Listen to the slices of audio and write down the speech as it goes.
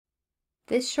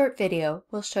This short video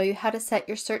will show you how to set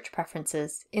your search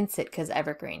preferences in Sitka's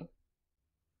Evergreen.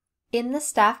 In the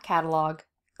staff catalog,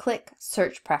 click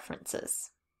Search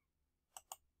Preferences.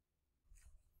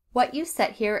 What you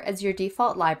set here as your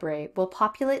default library will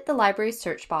populate the library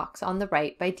search box on the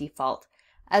right by default,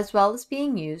 as well as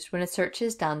being used when a search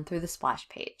is done through the splash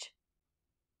page.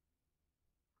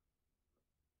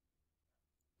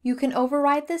 You can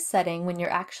override this setting when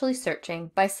you're actually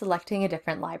searching by selecting a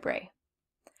different library.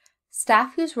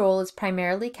 Staff whose role is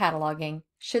primarily cataloging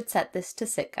should set this to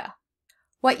Sitka.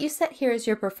 What you set here as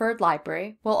your preferred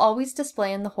library will always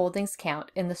display in the holdings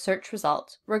count in the search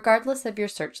results, regardless of your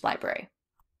search library.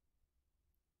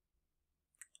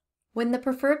 When the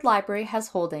preferred library has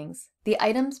holdings, the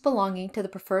items belonging to the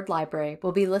preferred library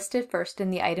will be listed first in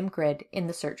the item grid in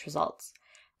the search results,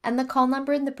 and the call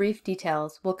number in the brief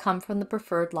details will come from the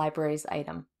preferred library's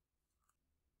item.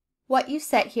 What you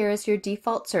set here as your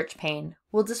default search pane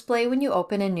will display when you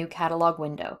open a new catalog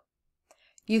window.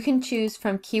 You can choose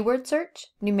from keyword search,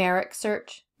 numeric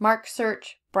search, mark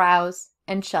search, browse,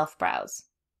 and shelf browse.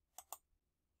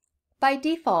 By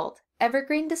default,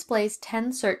 Evergreen displays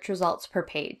 10 search results per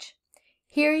page.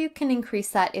 Here you can increase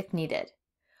that if needed.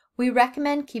 We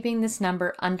recommend keeping this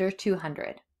number under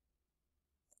 200.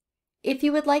 If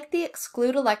you would like the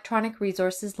Exclude Electronic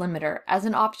Resources limiter as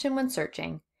an option when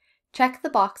searching, check the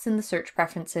box in the search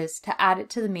preferences to add it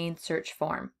to the main search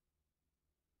form.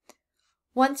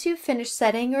 Once you've finished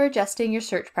setting or adjusting your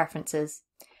search preferences,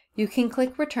 you can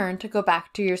click Return to go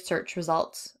back to your search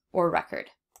results or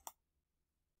record.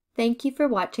 Thank you for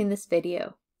watching this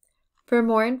video. For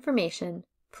more information,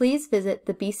 please visit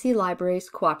the BC Libraries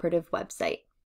Cooperative website.